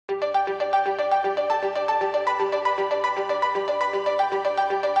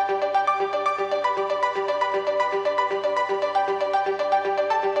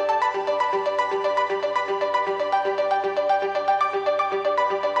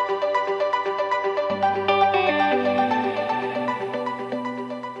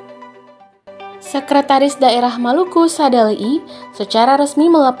Sekretaris Daerah Maluku Sadali secara resmi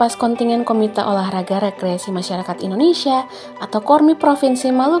melepas kontingen Komite Olahraga Rekreasi Masyarakat Indonesia atau Kormi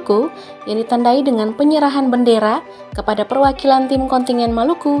Provinsi Maluku yang ditandai dengan penyerahan bendera kepada Perwakilan Tim Kontingen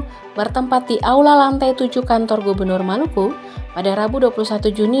Maluku bertempat di Aula Lantai 7 Kantor Gubernur Maluku pada Rabu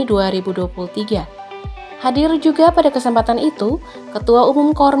 21 Juni 2023. Hadir juga pada kesempatan itu Ketua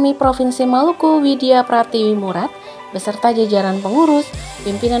Umum Kormi Provinsi Maluku Widya Pratiwi Murad beserta jajaran pengurus,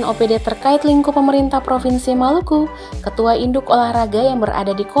 Pimpinan OPD terkait lingkup Pemerintah Provinsi Maluku, Ketua Induk Olahraga yang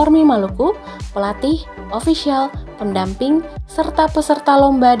berada di Kormi Maluku, pelatih, ofisial, pendamping, serta peserta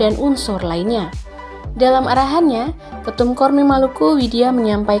lomba dan unsur lainnya. Dalam arahannya, Ketum Kormi Maluku Widya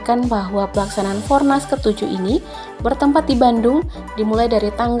menyampaikan bahwa pelaksanaan Fornas ke-7 ini bertempat di Bandung dimulai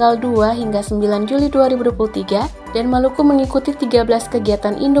dari tanggal 2 hingga 9 Juli 2023 dan Maluku mengikuti 13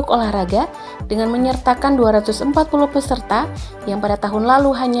 kegiatan induk olahraga dengan menyertakan 240 peserta yang pada tahun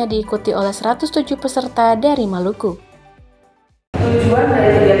lalu hanya diikuti oleh 107 peserta dari Maluku. Tujuan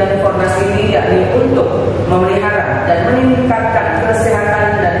dari kegiatan Fornas ini yakni untuk memelihara dan meningkatkan kesehatan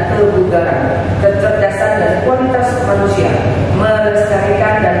dan kebugaran, kecerdasan dan kualitas manusia,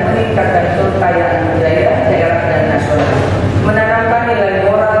 melestarikan dan meningkatkan kekayaan budaya, daerah dan nasional, menanamkan nilai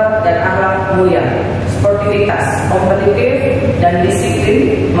moral dan akhlak mulia, sportivitas, kompetitif dan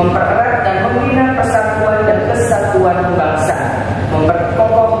disiplin, mempererat dan membina persatuan dan kesatuan bangsa,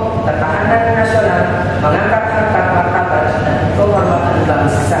 memperkokoh ketahanan nasional, mengangkat harkat martabat dan kehormatan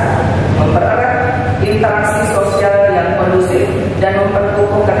bangsa, mempererat interaksi sosial yang kondusif dan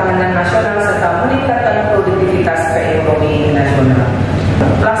memperkukuh ketahanan nasional serta meningkatkan produktivitas ekonomi nasional.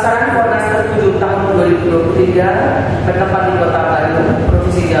 Pelaksanaan Fornas ke-7 tahun 2023 bertempat di Kota Bandung,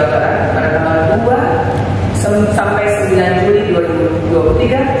 Provinsi Jawa Barat pada tanggal 2 sampai 9 Juli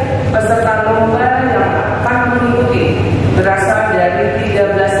 2023. Peserta lomba yang akan mengikuti berasal dari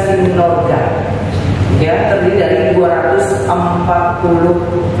 13 tim organ, terdiri dari 240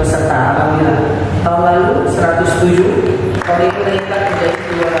 peserta. Alhamdulillah, tahun lalu 107, kali ini meningkat menjadi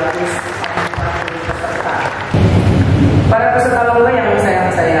 240 peserta. Para peserta lomba yang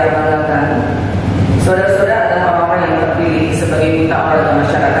saya banggakan, saudara-saudara dan bapak-bapak yang terpilih sebagai duta olahraga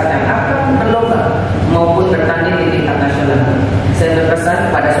masyarakat yang akan berlomba maupun bertanding di tingkat nasional. Saya berpesan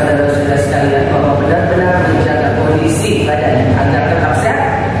kepada saudara-saudara sekalian bahwa benar-benar menjaga kondisi badan agar tetap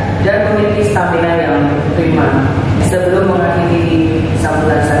sehat dan memiliki stamina yang prima. Sebelum mengakhiri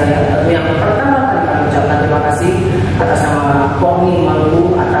sambutan saya, yang pertama kali kami ucapkan terima kasih atas nama Kommi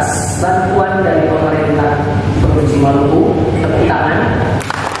Maluku atas bantuan dari Pemerintah Provinsi Maluku. Tepuk tangan.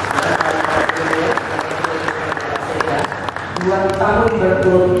 2 tahun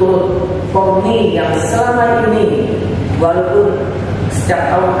berturut-turut Kommi yang selama ini walaupun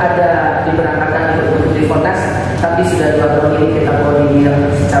setiap tahun ada diberangkatkan untuk mengikuti Fornas, tapi sudah 2 tahun ini kita koordinir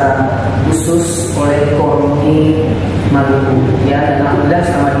secara khusus oleh Kormi Maluku. Dan alhamdulillah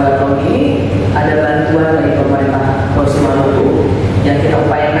selama 2 tahun ini ada bantuan dari Pemerintah Provinsi Maluku yang kita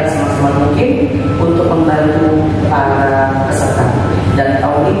upayakan semaksimal mungkin untuk membantu para peserta. Dan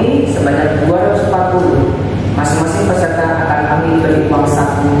tahun ini sebanyak 240 masing-masing peserta akan kami beri uang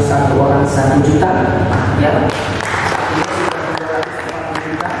satu orang 1 juta,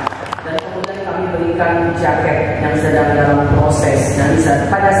 jaket yang sedang dalam proses dan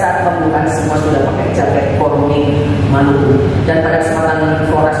pada saat pembukaan semua sudah pakai jaket Kormi Maluku. Dan pada kesempatan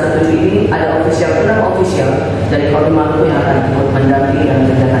Fornas ke-7 ini ada 6 official dari Kormi Maluku yang akan ikut mendampingi dalam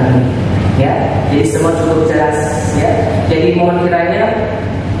kegiatan ini. Jadi semua cukup jelas. Jadi mohon kiranya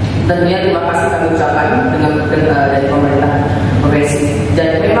tentunya terima kasih kami ucapkan dengan dari pemerintah provinsi.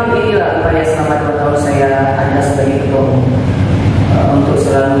 Dan memang inilah upaya selama 2 tahun saya ada sebagai ketua untuk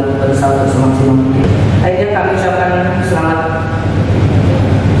selalu berusaha semaksimal mungkin. Akhirnya kami ucapkan selamat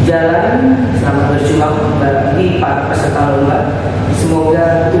jalan, selamat berjuang bagi para peserta lomba.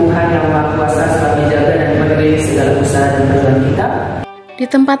 Semoga Tuhan Yang Maha Kuasa selalu menjaga dan memberi segala usaha dan perjuangan kita. Di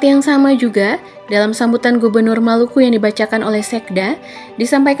tempat yang sama juga, dalam sambutan Gubernur Maluku yang dibacakan oleh Sekda,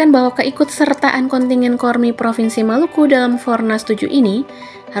 disampaikan bahwa keikutsertaan kontingen Kormi Provinsi Maluku dalam Fornas 7 ini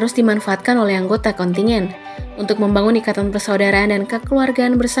harus dimanfaatkan oleh anggota kontingen untuk membangun ikatan persaudaraan dan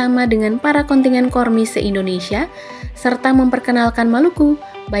kekeluargaan bersama dengan para kontingen Kormi se-Indonesia, serta memperkenalkan Maluku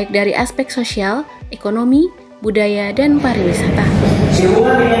baik dari aspek sosial, ekonomi, budaya, dan pariwisata.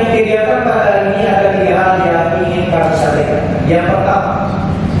 Sehubungan dengan kegiatan pada hari ini ada 3 hal yang ingin kami sampaikan. Yang pertama,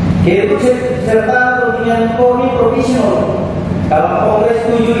 keikutsertaan kontingen Kormi Provinsi Maluku dalam Kongres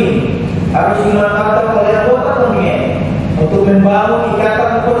 7 ini harus dimanfaatkan oleh anggota kontingen untuk membangun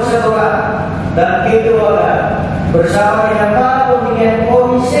ikatan persaudaraan dan kekeluargaan bersama dengan para kontingen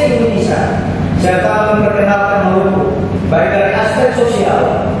Kormi se-Indonesia serta memperkenalkan Maluku baik dari aspek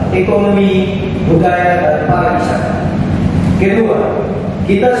sosial, ekonomi, budaya dan pariwisata. Kedua,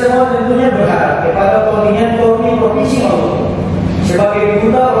 kita semua tentunya berharap kepada kontingen Kormi Provinsi Maluku sebagai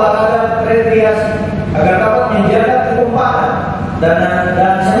guna olahraga rekreasi agar dapat menjaga kekompakan dan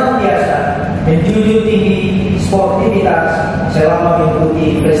senantiasa menjunjung tinggi sportivitas selama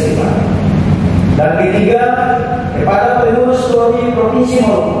mengikuti festival. Dan ketiga, kepada pengurus Kormi Provinsi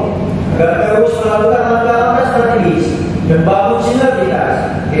Maluku agar terus melakukan langkah-langkah strategis membangun sinergitas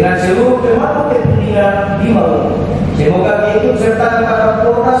dengan seluruh pemangku kepentingan di Maluku. Semoga keikut serta pada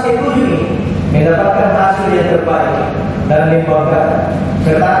Fornas ke-7 ini mendapatkan hasil yang terbaik dan membanggakan,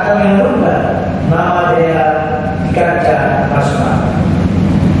 serta akan menurunkan nama daerah di kancah nasional.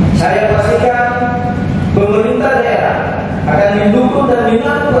 Saya pastikan pemerintah daerah akan mendukung dan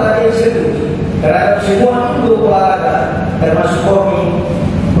mengatur perhatian serius terhadap semua induk olahraga termasuk Kormi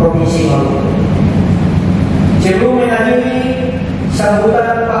Provinsi Maluku. Sebelum mengakhiri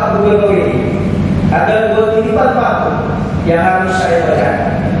sambutan Pak Gubernur ini, ada dua titipan waktu yang harus saya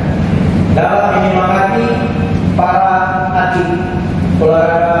bacakan dalam menyemangati para atlet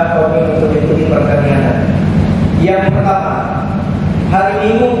olahraga Kormi untuk mengikuti pertandingan. Yang pertama, hari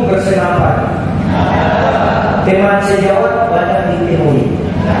Minggu bersenam pagi, teman sejawat banyak ditemui.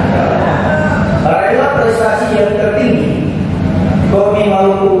 Raihlah prestasi yang tertinggi Kormi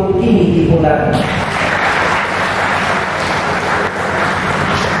Maluku kini di pundak.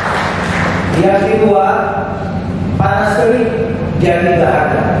 Yang kedua, panas terik jadi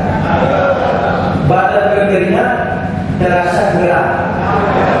dahaga, badan berkeringat terasa gerak.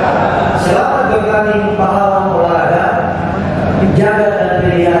 Selamat bertanding pahlawan olahraga, jaga dan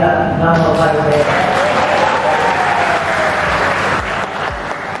pelihara nama baik